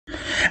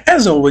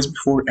As always,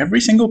 before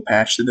every single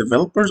patch, the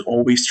developers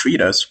always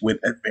treat us with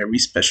a very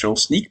special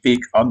sneak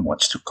peek on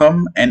what's to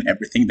come and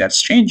everything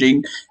that's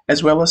changing,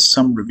 as well as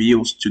some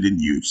reveals to the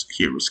new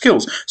hero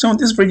skills. So in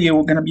this video,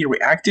 we're going to be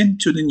reacting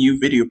to the new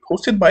video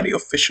posted by the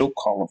official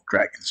Call of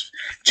Dragons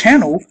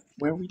channel,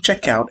 where we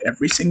check out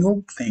every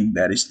single thing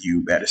that is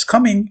new that is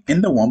coming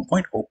in the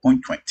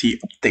 1.0.20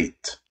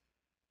 update.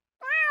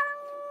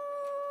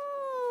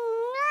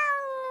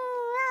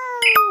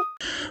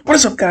 What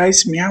is up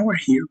guys, MEOWER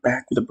here,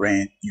 back with a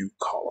brand new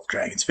Call of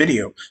Dragons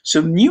video. So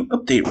the new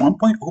update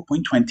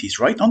 1.0.20 is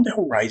right on the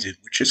horizon,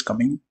 which is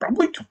coming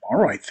probably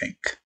tomorrow, I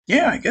think.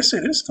 Yeah, I guess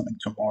it is coming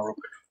tomorrow.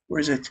 Or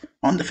is it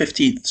on the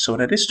 15th? So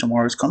that is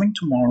tomorrow. It's coming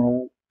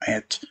tomorrow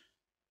at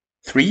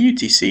 3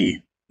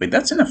 UTC. But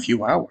that's in a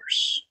few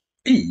hours.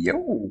 Hey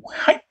yo,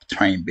 hype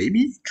time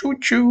baby, choo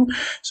choo.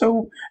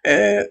 So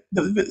the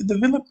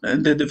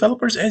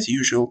developers as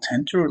usual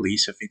tend to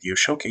release a video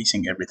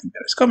showcasing everything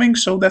that is coming,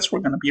 so that's what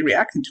we're going to be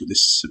reacting to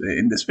this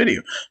in this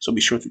video. So be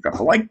sure to drop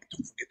a like,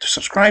 don't forget to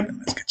subscribe, and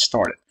let's get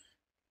started.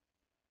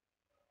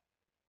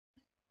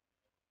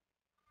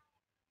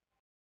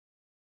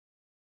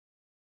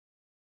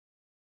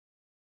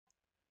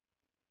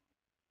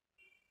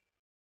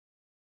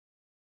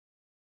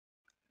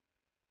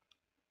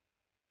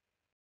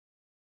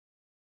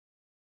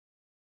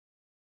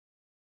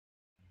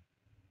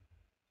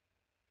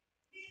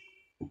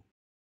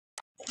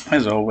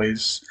 As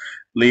always,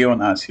 Leo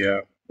and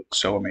Asya look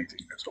so amazing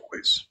as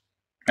always.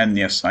 And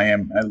yes, I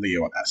am a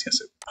Leo and Asya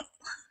sip.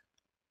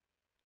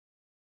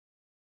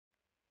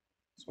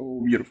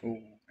 So beautiful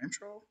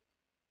intro.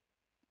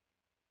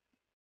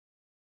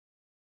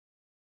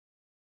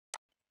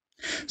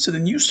 So the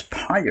new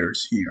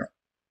spires here.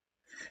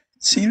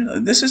 It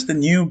seems this is the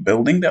new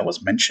building that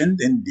was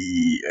mentioned in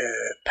the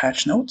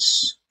patch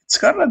notes. It's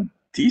got a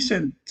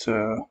decent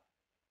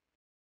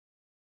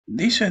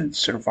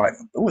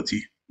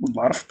survivability. A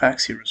lot of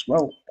packs here as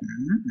well.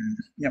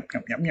 Yum,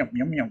 yum, yum, yum,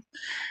 yum,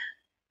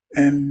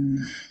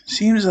 yum.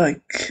 Seems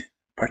like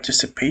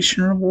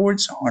participation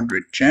rewards,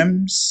 100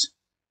 gems,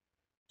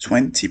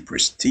 20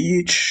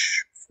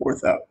 prestige,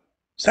 4,000.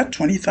 Is that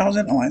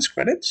 20,000 alliance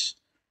credits?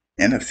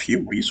 And a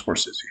few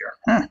resources here.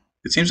 Huh.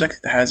 It seems like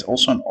it has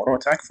also an auto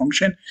attack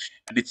function,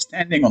 and it's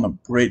standing on a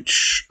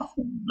bridge.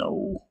 Oh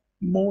no,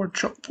 more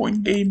choke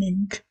point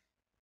gaming.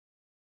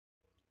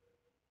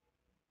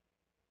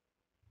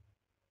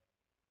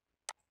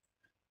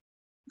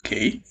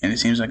 Okay, and it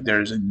seems like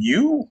there's a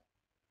new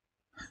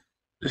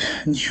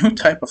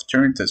type of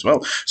turret as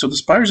well. So the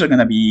spires are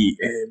gonna be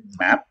a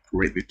map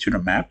related to the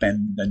map,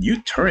 and the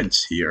new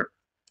turrets here,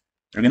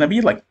 they're gonna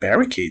be like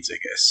barricades, I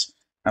guess.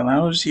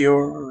 Allows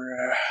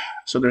your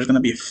so there's gonna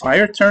be a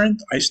fire turret,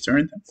 ice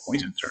turret, and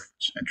poison turret.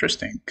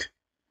 Interesting.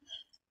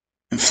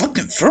 Inflict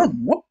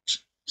Infirm, what?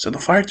 So the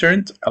fire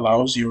turret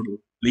allows your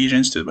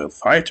legions to build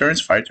fire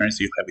turrets. Fire turrets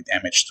deal heavy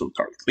damage to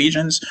target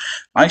legions.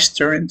 Ice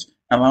turret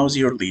allows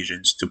your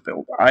legions to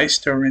build ice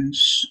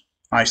turrets.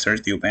 Ice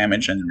turrets deal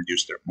damage and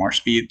reduce their march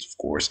speed, of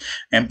course.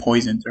 And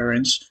poison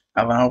turrets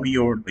allow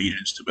your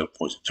legions to build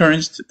poison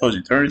turrets.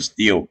 Poison turrets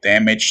deal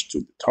damage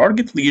to the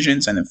target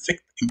legions and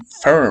inflict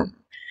Infirm.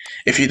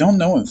 If you don't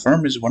know,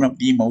 Infirm is one of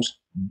the most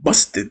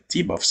busted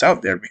debuffs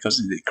out there because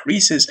it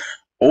decreases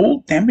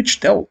all damage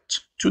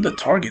dealt to the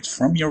target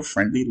from your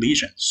friendly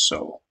legions.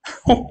 So,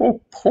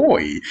 oh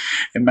boy,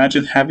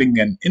 imagine having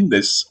an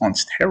Indus on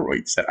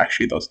steroids that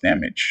actually does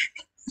damage.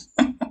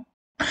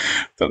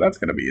 So that's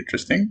gonna be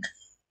interesting.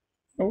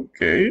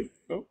 Okay.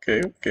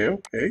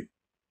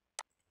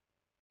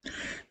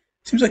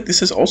 Seems like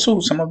this is also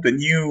some of the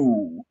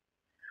new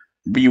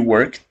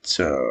reworked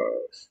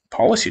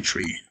policy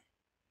tree.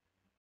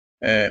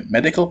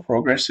 Medical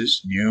progress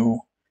is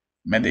new.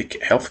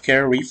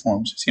 Healthcare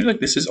reforms. It seems like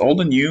this is all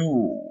the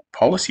new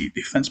policy.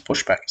 Defense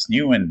pushback is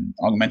new, and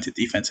augmented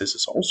defenses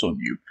is also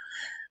new.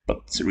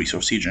 But the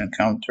resource siege and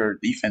counter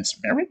defense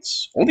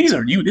merits, all these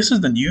are new. This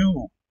is the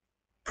new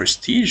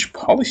prestige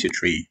policy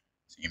tree.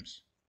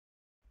 Seems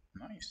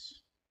nice.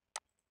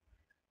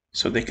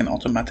 So they can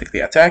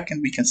automatically attack,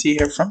 and we can see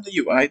here from the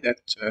UI that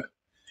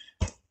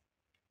it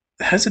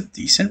has a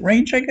decent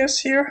range, I guess.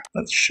 Here,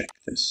 let's check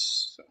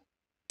this.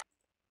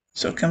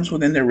 So it comes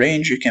within the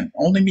range. You can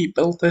only be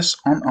built this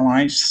on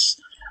Alliance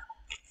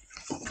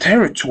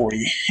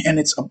territory, and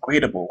it's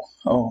upgradable.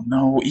 Oh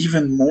no,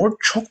 even more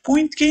choke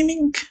point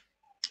gaming?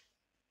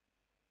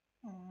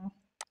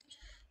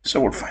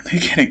 So we're finally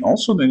getting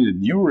also the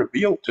new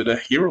reveal to the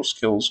hero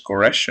skills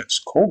Goresh and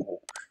Skogul.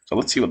 So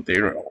let's see what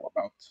they're all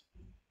about.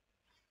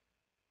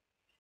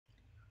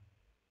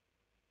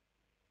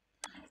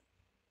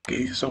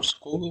 Okay, so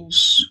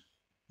Skogul's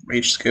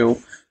rage skill.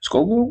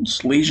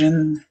 Skogul's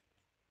Legion.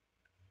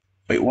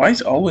 Wait, why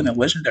is Alwyn a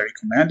legendary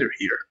commander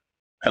here?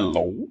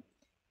 Hello?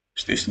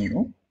 Is this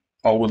new?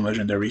 Alwyn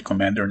legendary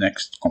commander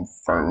next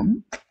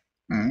confirmed.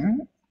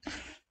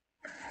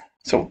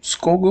 So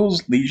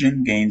Skogul's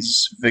Legion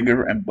gains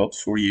Vigor and Blood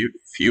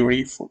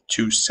Fury for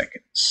 2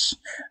 seconds.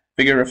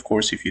 Vigor, of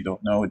course, if you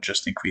don't know, it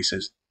just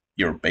increases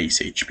Your base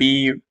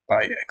HP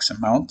by X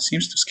amount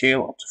seems to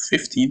scale up to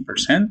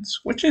 15%,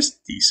 which is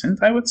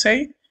decent, I would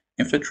say.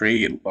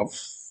 Infantry love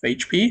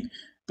HP,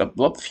 but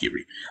Blood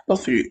Fury.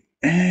 Blood Fury.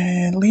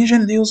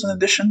 Legion deals in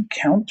addition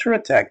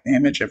counter-attack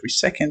damage every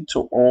second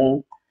to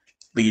all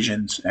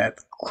legions at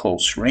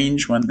close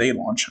range when they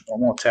launch a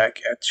normal attack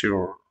at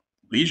your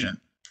legion.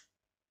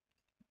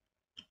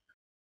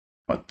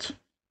 What?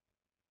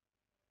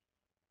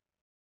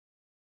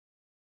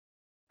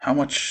 How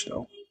much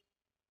though?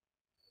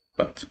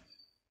 But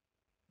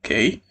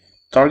okay.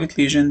 Target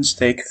legions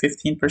take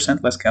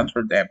 15% less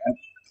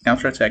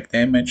counterattack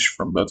damage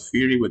from Blood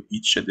Fury with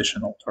each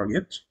additional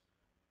target.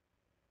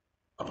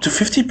 Up to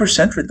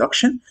 50%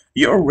 reduction?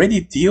 You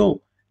already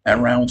deal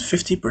around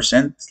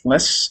 50%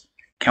 less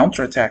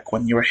counterattack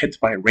when you're hit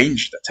by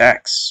ranged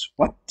attacks.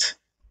 What?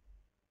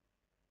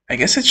 I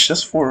guess it's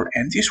just for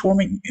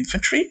anti-swarming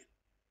infantry?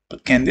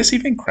 But can this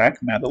even crack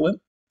Madeline?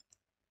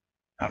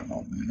 I don't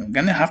know. I'm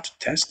gonna have to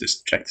test this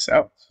to check this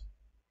out.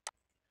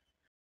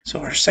 So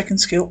her second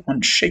skill,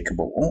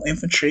 Unshakable. All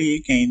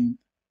infantry gain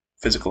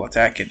physical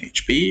attack and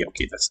HP.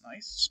 Okay, that's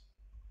nice.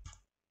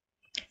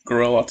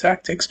 Guerrilla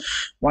Tactics.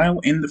 While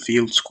in the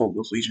field,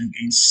 Skullgirl's Legion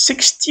gains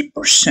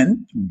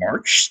 60%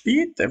 march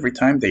speed every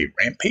time they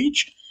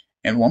rampage,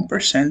 and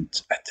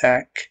 1%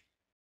 attack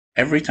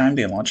every time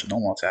they launch a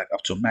normal attack,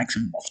 up to a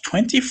maximum of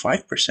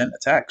 25%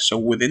 attack. So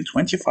within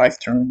 25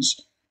 turns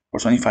or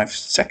 25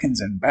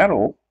 seconds in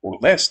battle, or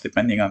less,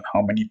 depending on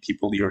how many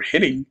people you're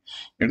hitting,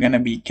 you're going to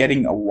be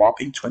getting a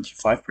whopping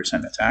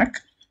 25%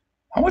 attack.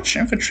 How much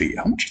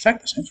attack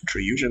does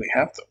infantry usually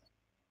have, though?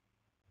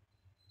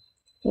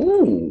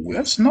 Oh,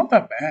 that's not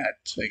that bad,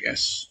 I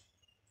guess.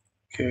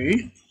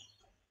 Okay.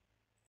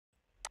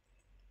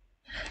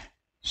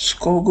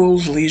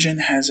 Skogul's Legion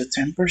has a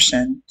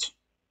 10%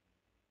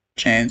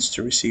 chance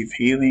to receive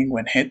healing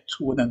when hit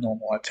with a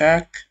normal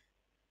attack.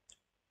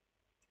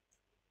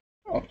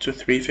 Up to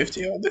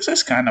 350. Oh, this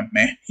is kind of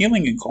meh.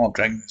 Healing in Call of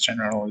Dragons in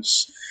general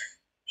is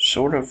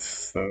sort of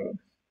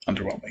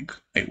underwhelming.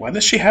 Wait, why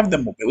does she have the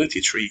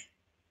mobility tree?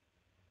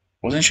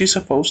 Wasn't she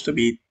supposed to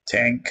be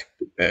tank,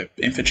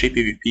 infantry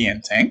PvP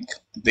and tank?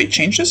 Did they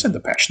change this in the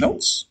patch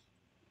notes?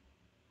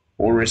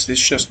 Or is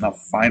this just not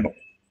final?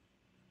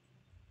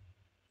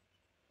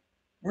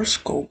 Where's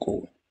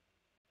Goku?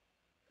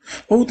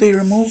 Oh, they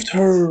removed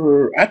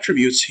her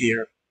attributes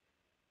here.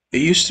 They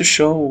used to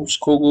show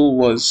Skogul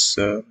was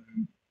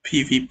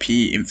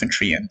PvP,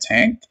 infantry, and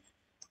tank,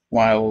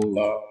 while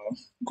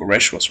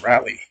Goresh was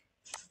rally.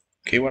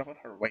 Okay, what about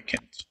her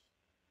awakened?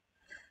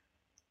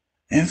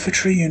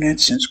 Infantry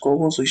units in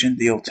Skogul's Legion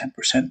deal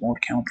 10% more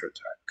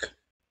counterattack.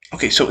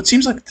 Okay, so it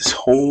seems like this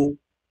whole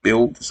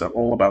build is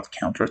all about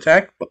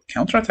counterattack, but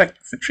counterattack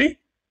infantry?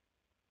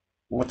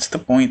 What's the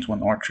point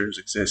when archers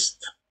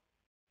exist?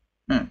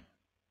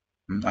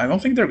 I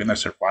don't think they're gonna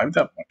survive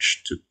that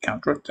much to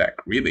counterattack,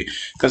 really,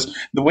 because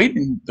the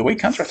way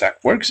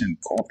counterattack works in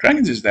Call of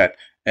Dragons is that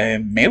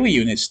melee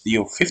units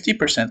deal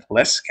 50%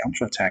 less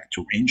counterattack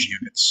to range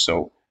units.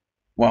 So,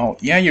 while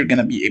yeah, you're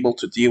gonna be able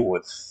to deal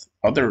with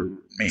other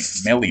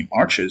melee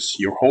marches,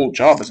 your whole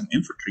job as an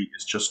infantry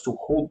is just to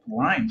hold the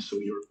line so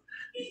your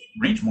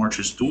range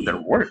marches do their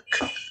work.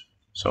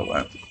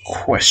 So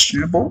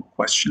questionable,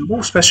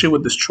 especially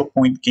with this choke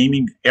point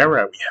gaming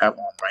era we have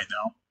on right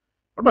now.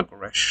 What about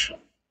Goresh?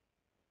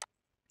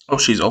 Oh,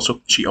 she also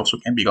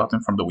can be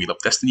gotten from the Wheel of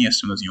Destiny as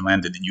soon as you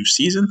land in the new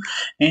season,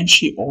 and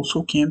she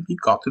also can be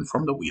gotten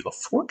from the Wheel of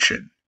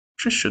Fortune,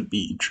 which should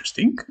be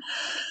interesting.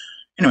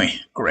 Anyway,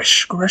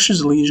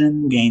 Goresh's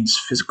Legion gains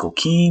Physical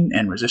Keen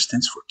and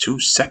Resistance for 2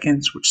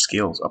 seconds, which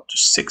scales up to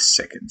 6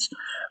 seconds.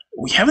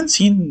 We haven't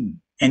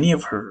seen any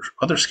of her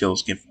other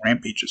skills give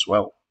Rampage as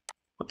well.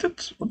 What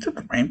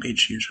did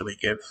Rampage usually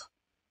give?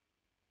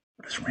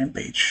 What is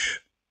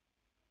Rampage?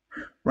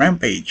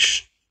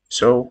 Rampage.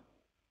 So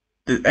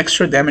the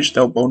extra damage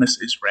dealt bonus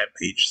is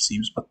Rampage, it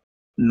seems, but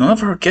none of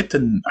her get,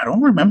 and I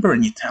don't remember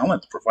any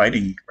talent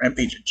providing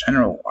Rampage in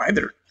general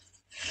either.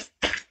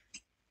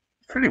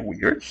 Pretty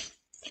weird.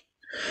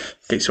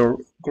 Okay,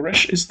 so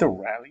Goresh is the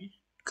rally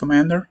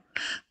commander.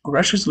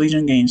 Goresh's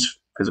Legion gains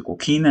Physical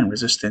Keen and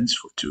Resistance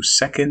for 2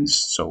 seconds,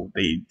 so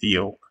they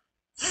deal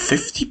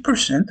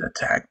 50%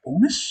 attack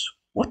bonus?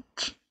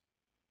 What?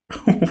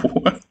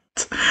 What?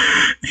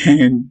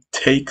 And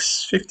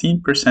takes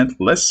 15%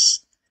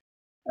 less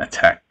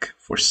attack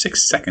for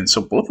 6 seconds.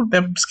 So both of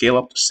them scale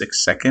up to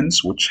 6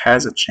 seconds, which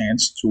has a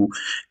chance to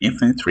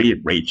infantry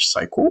rage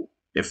cycle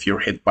if you're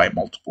hit by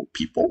multiple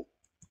people.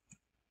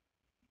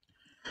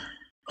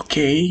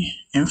 Okay,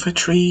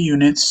 infantry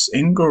units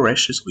in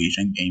Goresh's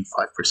Legion gain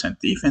 5%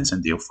 defense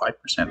and deal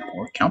 5%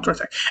 more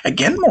counterattack.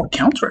 Again, more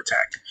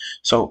counterattack.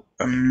 So,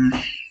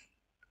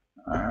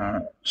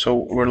 so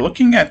we're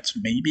looking at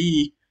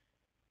maybe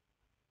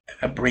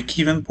a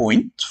break-even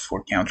point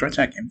for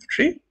counterattack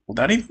infantry. Will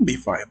that even be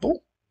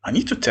viable? I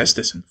need to test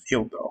this in the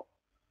field, though.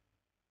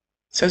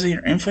 It says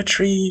here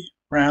infantry,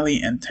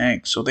 rally, and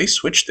tank. So they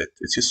switched it.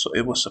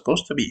 It was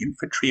supposed to be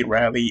infantry,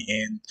 rally,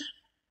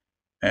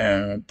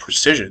 and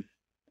precision.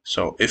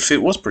 So if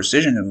it was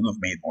precision, it would have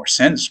made more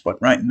sense.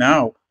 But right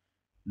now,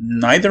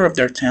 neither of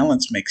their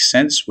talents make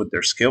sense with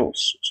their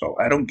skills, so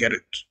I don't get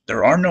it.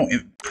 There are no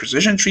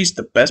precision tree is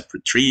the best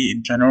tree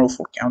in general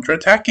for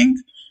counterattacking,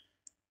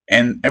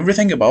 and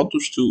everything about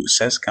those two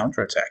says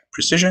counterattack,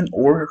 precision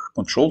or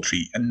control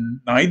tree, and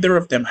neither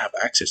of them have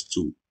access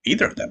to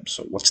either of them.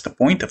 So what's the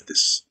point of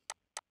this?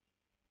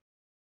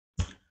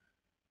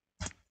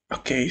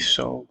 Okay,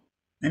 so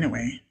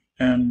anyway,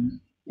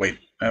 wait,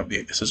 yeah,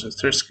 this is a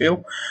third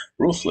skill,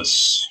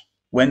 ruthless.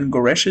 When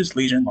Goresh's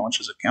Legion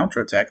launches a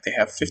counterattack, they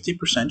have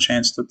 50%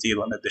 chance to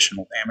deal an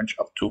additional damage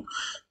up to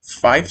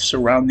 5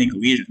 surrounding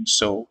legions.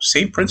 So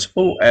same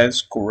principle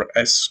as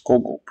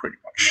Skogul, pretty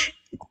much.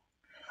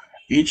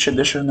 Each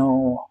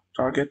additional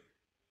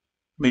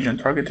legion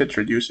targeted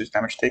reduces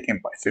damage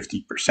taken by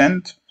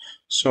 50%.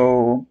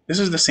 So this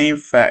is the same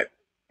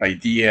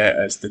idea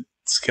as the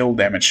skill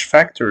damage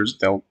factors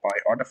dealt by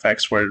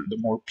artifacts, where the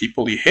more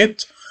people you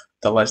hit,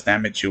 the less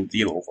damage you'll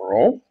deal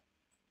overall.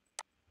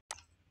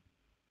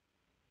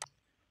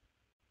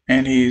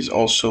 And he's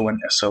also an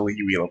SLE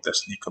Wheel of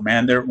Destiny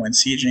commander. When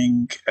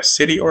sieging a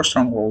city or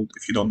stronghold,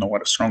 if you don't know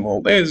what a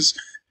stronghold is,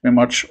 pretty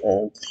much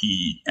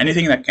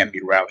anything that can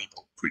be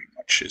rallyable pretty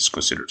much is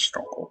considered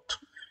stronghold.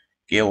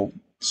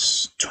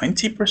 Gil's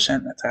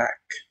 20% attack.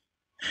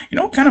 You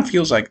know, it kind of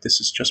feels like this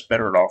is just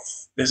better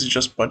off. This is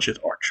just budget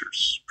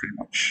archers, pretty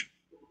much.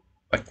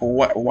 Like,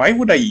 why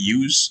would I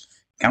use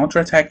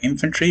counterattack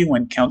infantry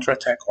when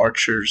counterattack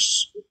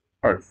archers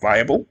are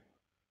viable?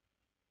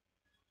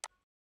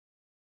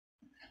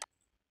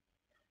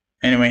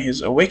 Anyway,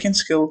 his Awaken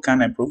skill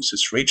kind of improves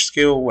his Rage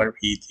skill, where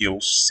he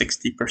deals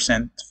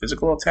 60%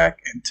 physical attack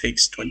and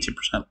takes 20%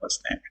 less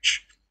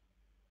damage.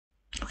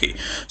 Okay,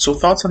 so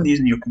thoughts on these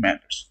new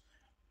commanders.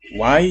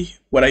 Why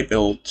would I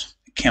build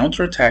a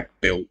counterattack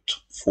build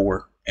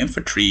for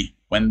infantry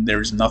when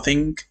there's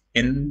nothing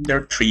in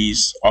their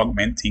trees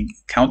augmenting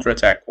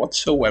counterattack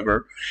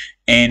whatsoever?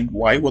 And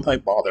why would I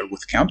bother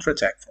with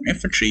counterattack for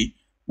infantry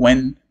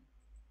when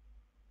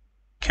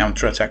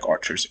counterattack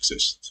archers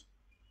exist?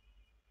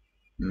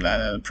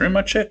 That's pretty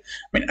much it.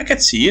 I mean, I could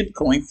see it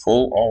going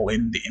full all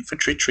in the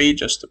infantry tree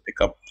just to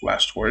pick up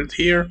last word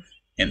here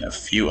and a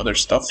few other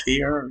stuff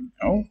here, you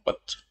know,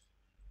 but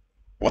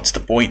what's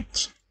the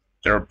point?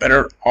 There are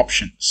better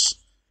options.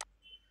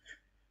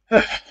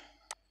 I'm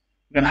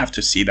gonna have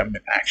to see them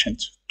in action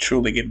to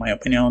truly give my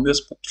opinion on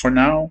this, but for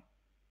now,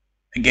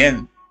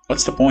 again,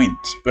 what's the point?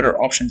 Better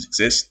options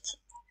exist.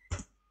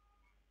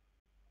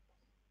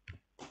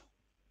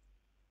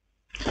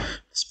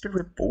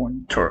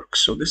 Spiritborn Turk.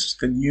 So this is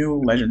the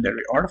new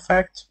legendary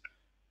artifact.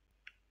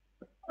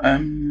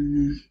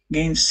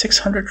 Gains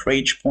 600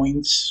 rage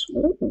points.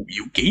 Ooh,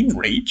 you gain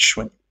rage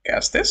when you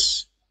cast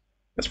this.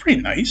 That's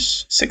pretty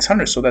nice.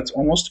 600, so that's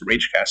almost a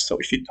rage cast. So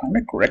if you time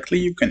it correctly,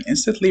 you can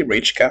instantly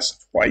rage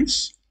cast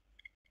twice,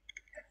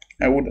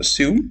 I would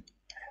assume.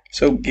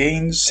 So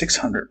gains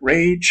 600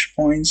 rage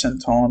points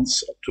and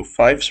taunts up to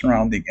 5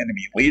 surrounding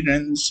enemy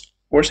legions,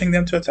 forcing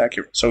them to attack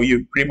you. So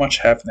you pretty much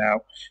have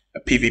now a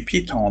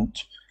PvP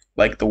taunt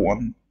like the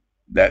one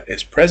that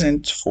is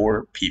present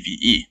for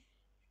PvE.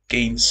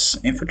 Gains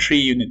infantry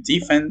unit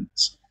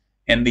defense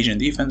and legion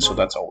defense, so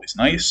that's always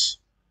nice.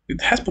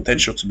 It has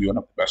potential to be one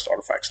of the best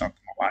artifacts, not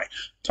gonna lie.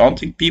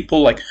 Taunting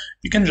people, like,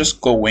 you can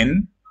just go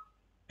in.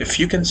 If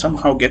you can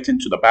somehow get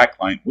into the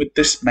backline with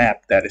this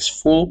map that is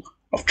full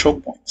of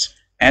choke points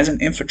as an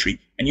infantry,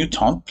 and you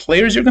taunt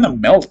players, you're gonna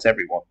melt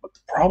everyone. But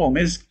the problem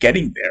is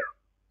getting there,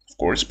 of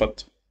course,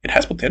 but it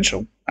has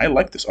potential. I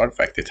like this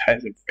artifact. It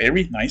has a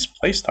very nice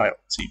playstyle, it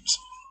seems.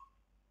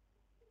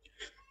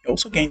 It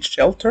also gains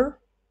shelter.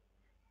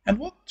 And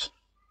what?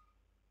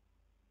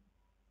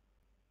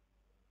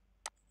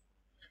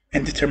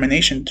 And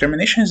determination.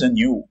 Determination is a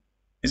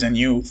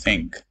new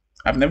thing.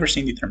 I've never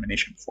seen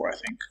determination before, I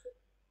think.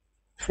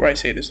 Before I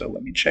say this though,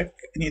 let me check.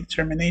 Any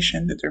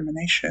determination?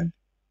 Determination.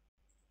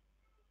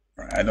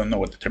 I don't know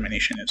what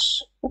determination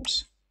is.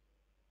 Oops.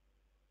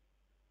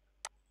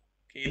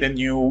 Okay, the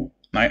new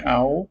Night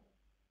Owl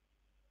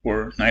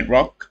or Night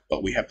Rock,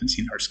 but we haven't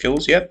seen her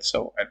skills yet,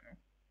 so I don't know.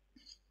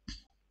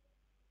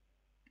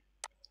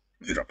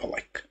 Let me drop a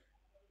like.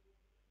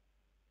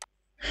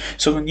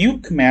 So the new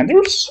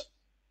commanders,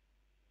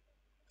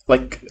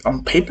 like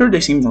on paper they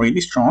seem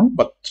really strong,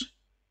 but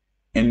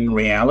in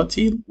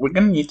reality we're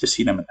gonna need to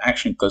see them in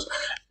action, because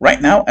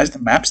right now as the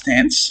map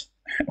stands,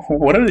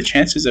 what are the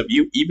chances of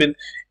you even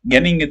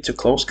getting into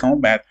close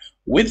combat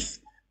with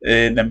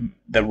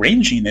the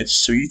range units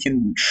so you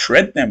can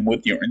shred them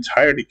with your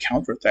entirety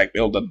counterattack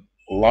build and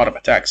a lot of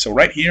attacks? So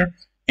right here,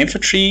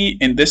 infantry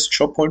in this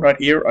choke point right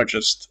here are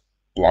just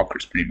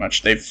blockers pretty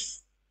much.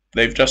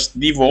 They've just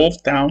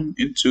devolved down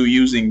into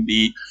using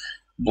the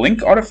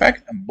blink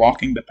artifact and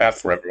blocking the path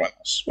for everyone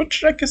else,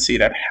 which I can see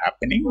that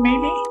happening maybe.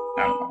 I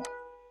don't know.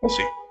 We'll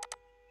see.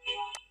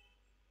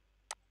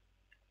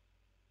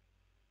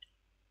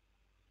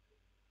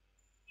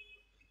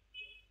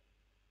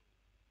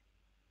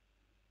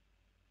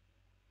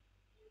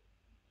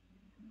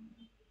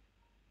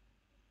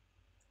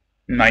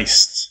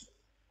 Nice.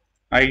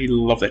 I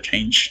love that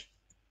change.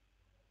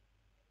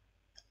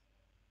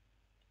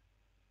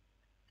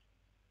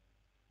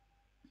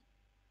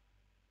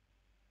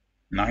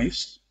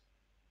 Nice.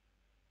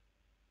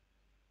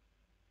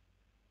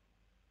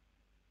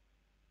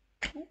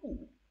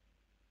 Ooh.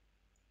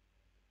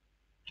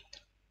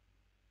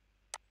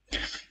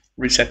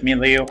 Reset me,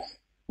 Leo.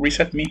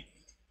 Reset me.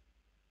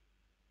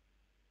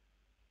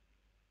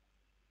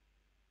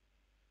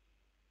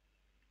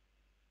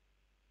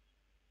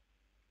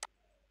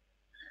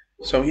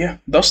 So yeah,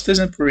 Dust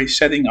isn't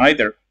resetting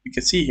either. You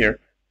can see here.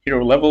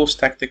 Hero levels,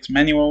 tactics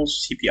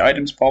manuals, CP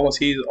items,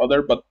 policies,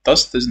 other, but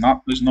Dust is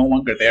no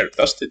longer there.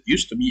 Dust it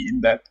used to be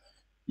in that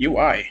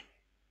UI.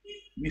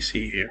 Let me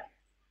see here.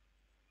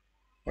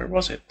 Where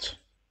was it?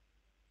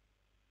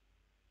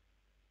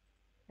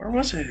 Where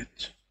was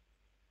it?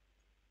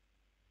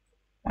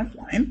 Am I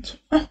blind?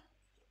 Oh,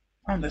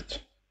 found it.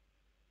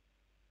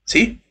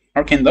 See?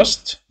 Arcane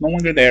Dust, no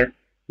longer there.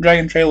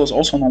 Dragon Trail is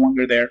also no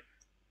longer there.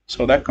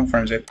 So that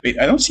confirms it. Wait,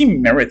 I don't see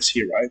merits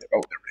here either.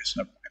 Oh, there it is.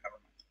 Never mind, never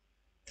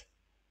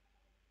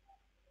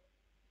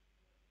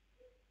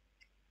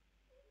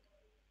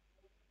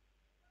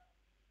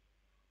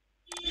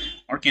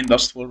mind. Arcane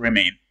Dust will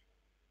remain.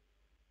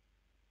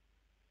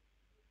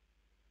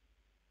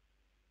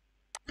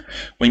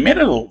 We made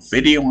a little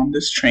video on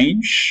this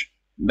change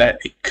that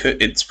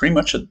it's pretty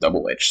much a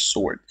double-edged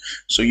sword.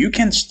 So you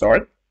can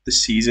start the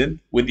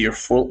season with your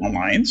full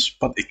alliance,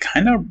 but it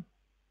kind of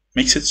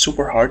makes it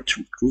super hard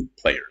to recruit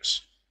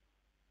players.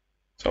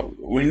 So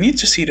we need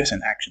to see this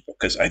in action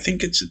because I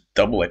think it's a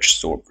double-edged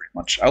sword pretty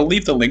much. I'll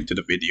leave the link to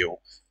the video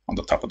on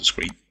the top of the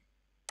screen.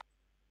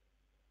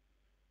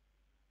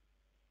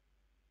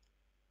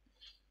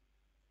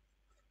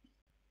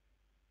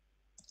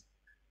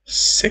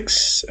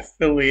 6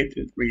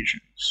 affiliated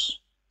regions.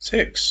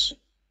 6.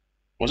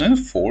 Wasn't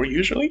it 4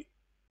 usually?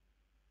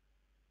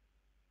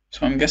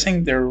 So I'm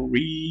guessing they're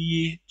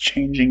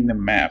re-changing the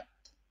map.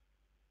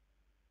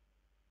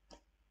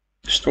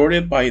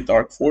 Distorted by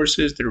dark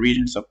forces, the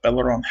regions of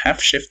Belleron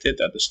have shifted.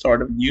 At the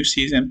start of new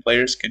season,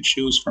 players can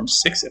choose from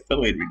 6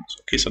 affiliate regions.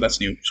 Okay, so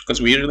that's new,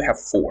 because we usually have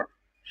 4.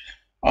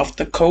 Off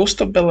the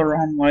coast of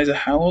Belleron lies a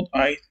hallowed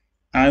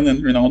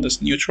island renowned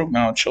as neutral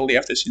ground. Shortly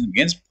after the season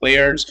begins,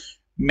 players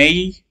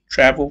may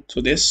travel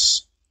to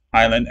this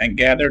island and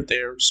gather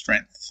their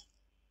strength.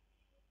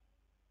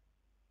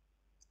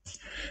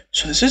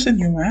 So this is a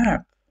new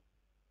map.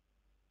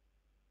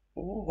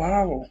 Oh,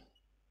 wow.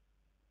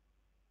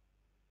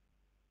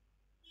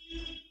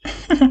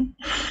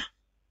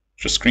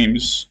 Just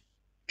screams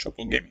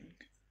Triple Gaming.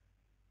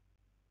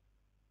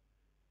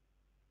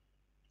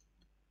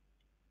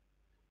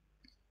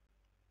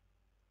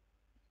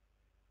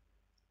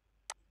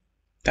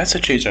 That's a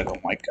change I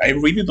don't like. I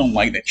really don't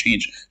like that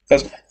change.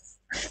 Because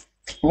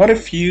what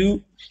if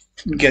you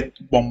get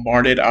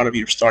bombarded out of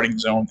your starting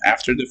zone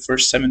after the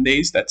first 7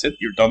 days? That's it.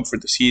 You're done for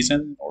the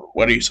season. Or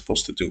what are you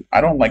supposed to do?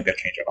 I don't like that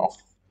change at all.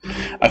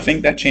 I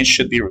think that change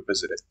should be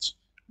revisited.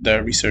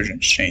 The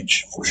resurgence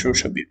change for sure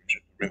should be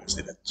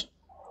revisited.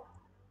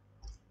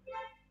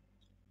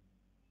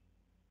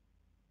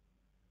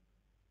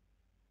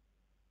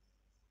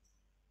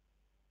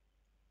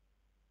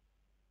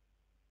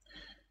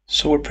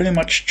 So we're pretty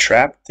much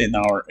trapped in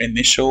our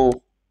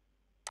initial.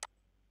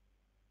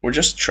 We're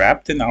just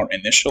trapped in our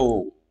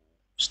initial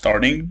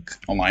starting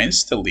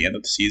alliance till the end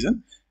of the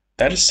season.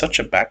 That is such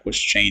a backwards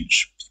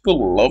change.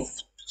 People love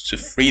to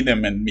free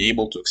them and be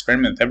able to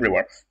experiment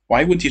everywhere.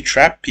 Why would you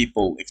trap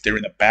people if they're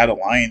in a bad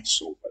alliance?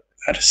 So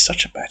that is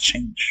such a bad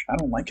change. I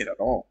don't like it at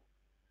all.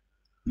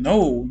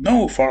 No,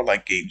 no,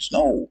 Farlight Games,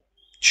 no.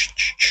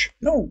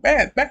 No,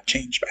 bad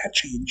change, bad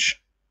change.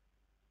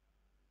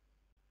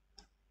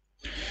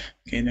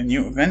 Okay, the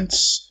new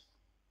events.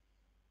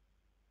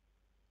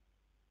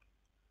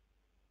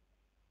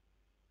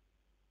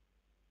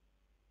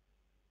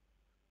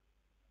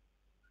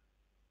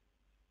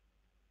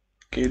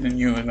 Okay, the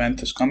new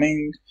event is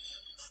coming.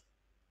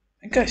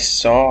 I think I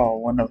saw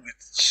one of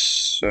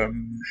its.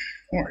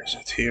 Where is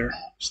it here?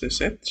 Is this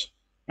it?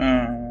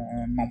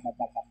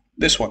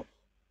 This one.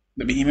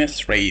 The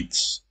Behemoth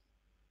Raids.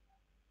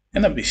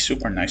 And that'd be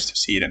super nice to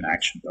see it in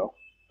action, though.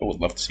 I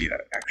would love to see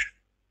that in action.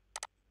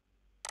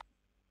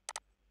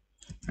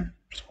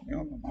 Just holding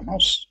on my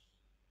mouse.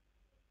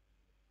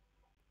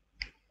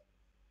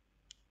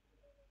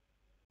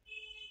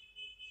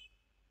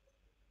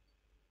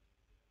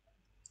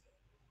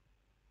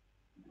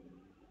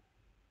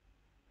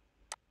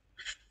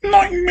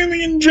 $9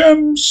 million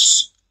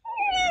gems!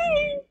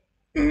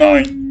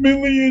 9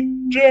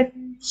 million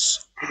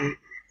gems!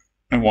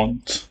 I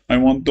want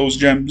those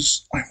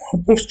gems. I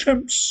want those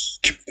gems.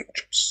 Give me the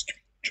gems. Give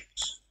me the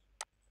gems.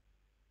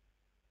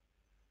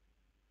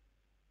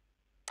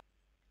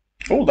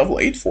 Oh, level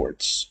 8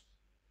 forts.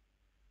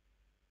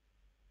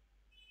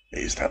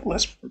 Is that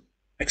less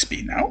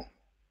XP now?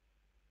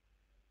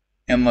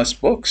 And less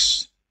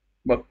books,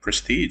 but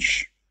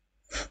prestige.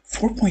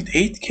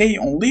 4.8k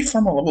only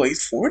from a level 8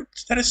 fort?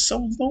 That is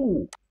so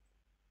low.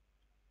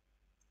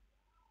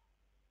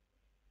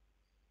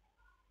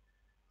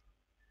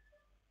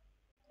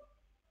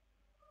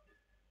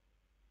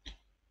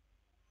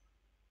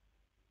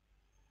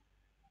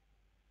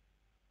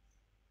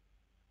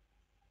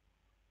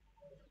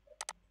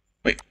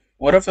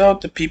 What about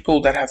the people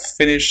that have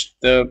finished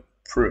the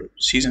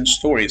season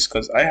stories?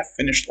 Because I have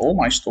finished all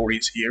my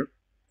stories here.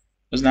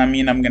 Does that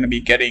mean I'm gonna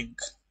be getting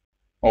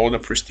all the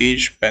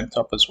prestige bent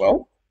up as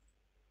well?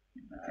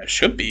 I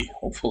should be,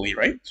 hopefully,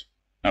 right?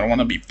 I don't want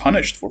to be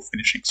punished for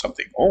finishing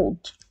something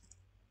old.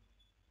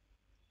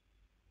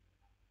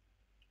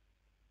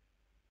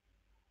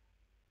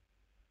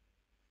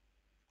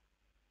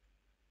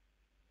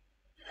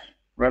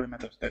 Rally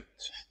matters that.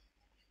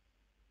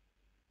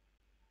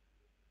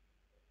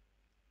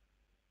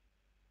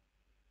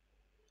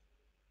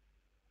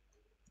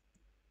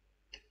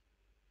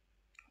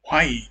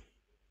 Why?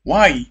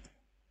 Why?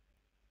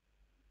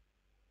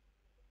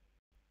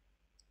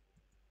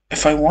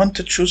 If I want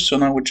to choose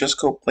zone, I would just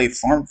go play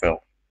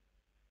Farmville.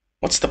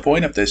 What's the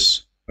point of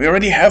this? We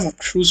already have a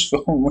choose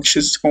zone, which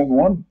is zone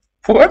 1.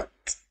 What?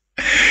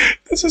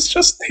 This is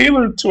just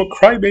tailored to a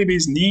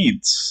crybaby's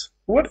needs.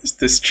 What is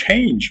this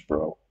change,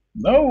 bro?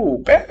 No,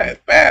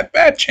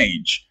 bad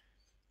change.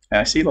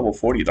 And I see level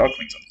 40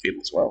 Darklings on the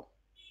field as well.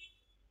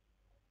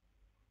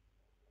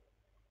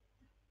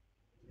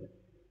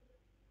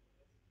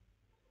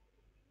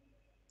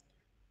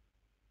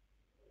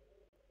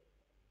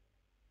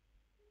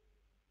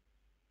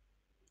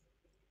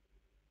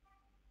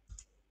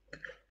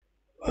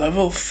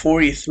 Level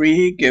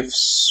 43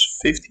 gives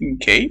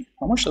 15k?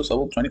 How much does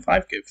level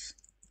 25 give?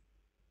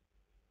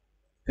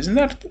 Isn't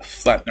that a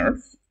flat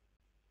nerf?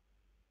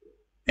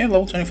 Yeah,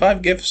 level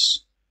 25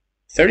 gives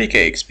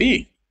 30k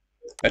XP.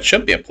 That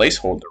should be a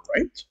placeholder,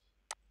 right?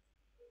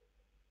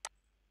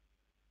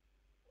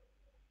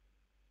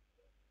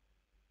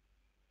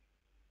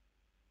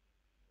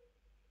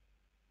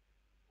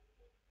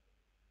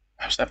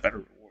 How's that better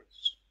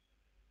rewards?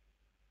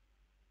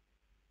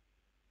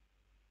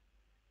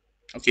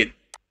 Okay,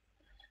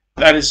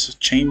 that is a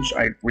change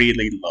I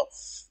really love.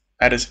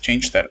 That is a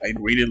change that I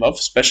really love,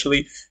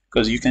 especially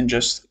because you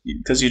just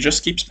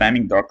keep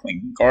spamming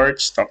Darkling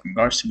guards till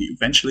you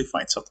eventually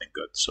find something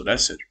good. So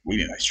that's a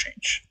really nice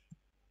change.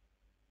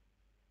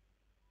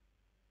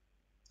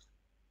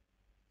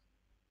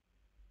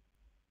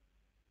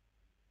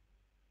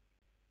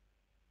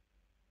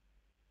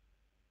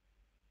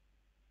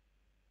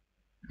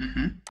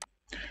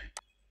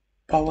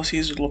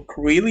 Policies look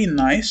really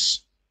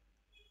nice.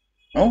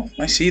 Oh,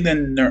 I see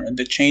then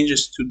the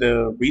changes to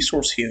the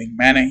resource healing.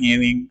 Mana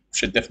healing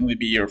should definitely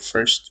be your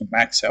first to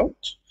max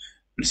out.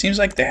 But it seems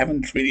like they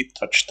haven't really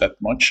touched that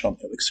much on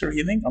elixir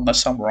healing,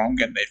 unless I'm wrong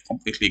and they've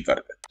completely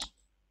gutted it.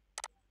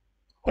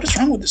 What is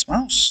wrong with this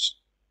mouse?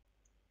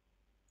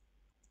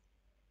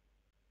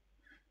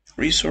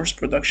 Resource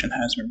production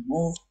has been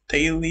moved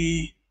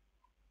daily.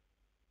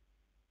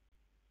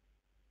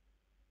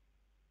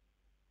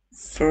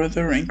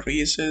 Further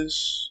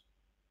increases.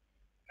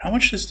 How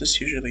much does this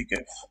usually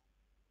give?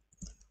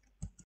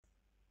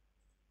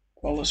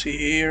 Policy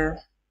here.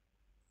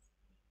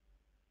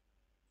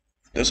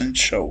 Doesn't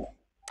show.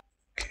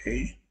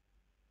 Okay.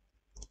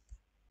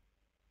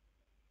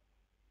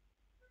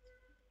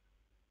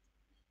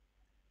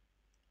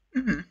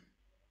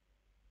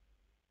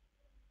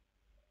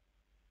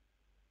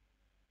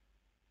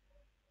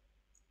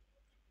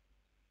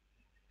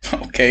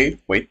 Okay,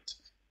 wait.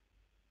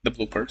 The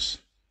bloopers.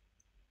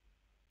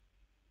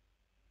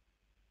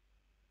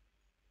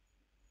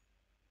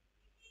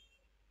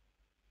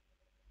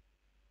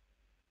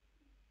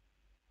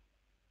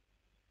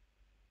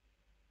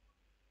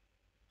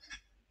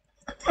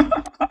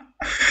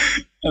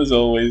 As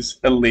always,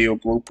 a Leo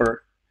blooper.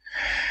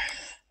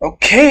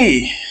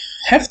 Okay,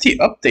 hefty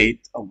update.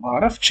 A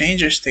lot of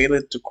changes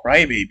tailored to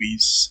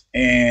crybabies,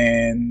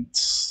 and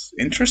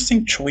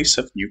interesting choice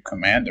of new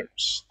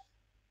commanders.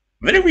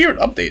 Very weird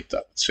update, I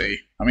would say.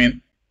 I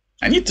mean,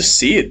 I need to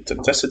see it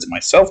and test it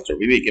myself to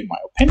really give my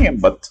opinion,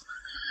 but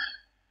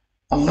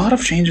a lot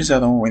of changes I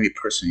don't really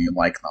personally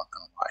like, not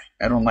gonna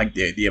lie. I don't like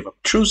the idea of a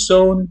true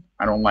zone,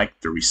 I don't like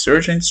the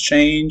resurgence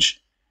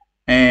change,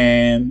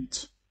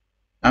 and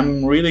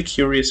I'm really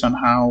curious on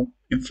how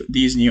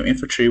these new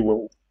infantry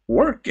will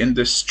work in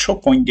this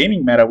choke point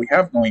gaming meta we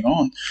have going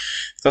on.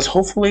 Because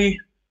hopefully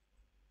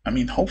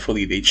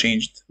they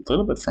changed a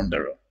little bit from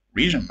their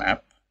region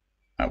map,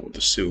 I would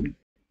assume.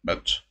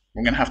 But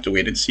we're gonna have to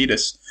wait and see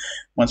this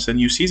once the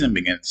new season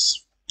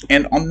begins.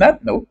 And on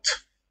that note,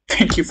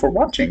 thank you for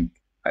watching,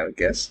 I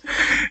guess.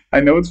 I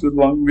know it's a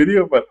long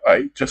video, but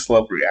I just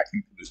love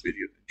reacting to this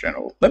video in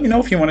general. Let me know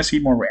if you want to see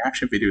more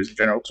reaction videos in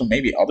general to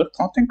maybe other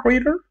content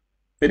creator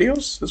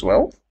videos as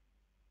well.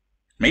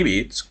 Maybe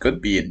it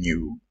could be a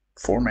new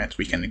format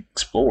we can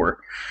explore.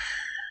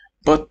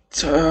 But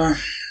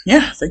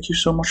yeah, thank you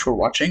so much for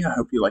watching. I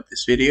hope you liked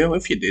this video.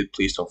 If you did,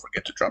 please don't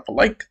forget to drop a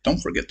like.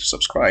 Don't forget to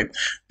subscribe.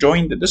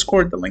 Join the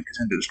Discord. The link is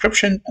in the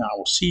description. And I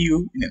will see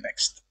you in the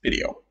next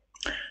video.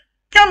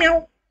 Meow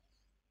meow.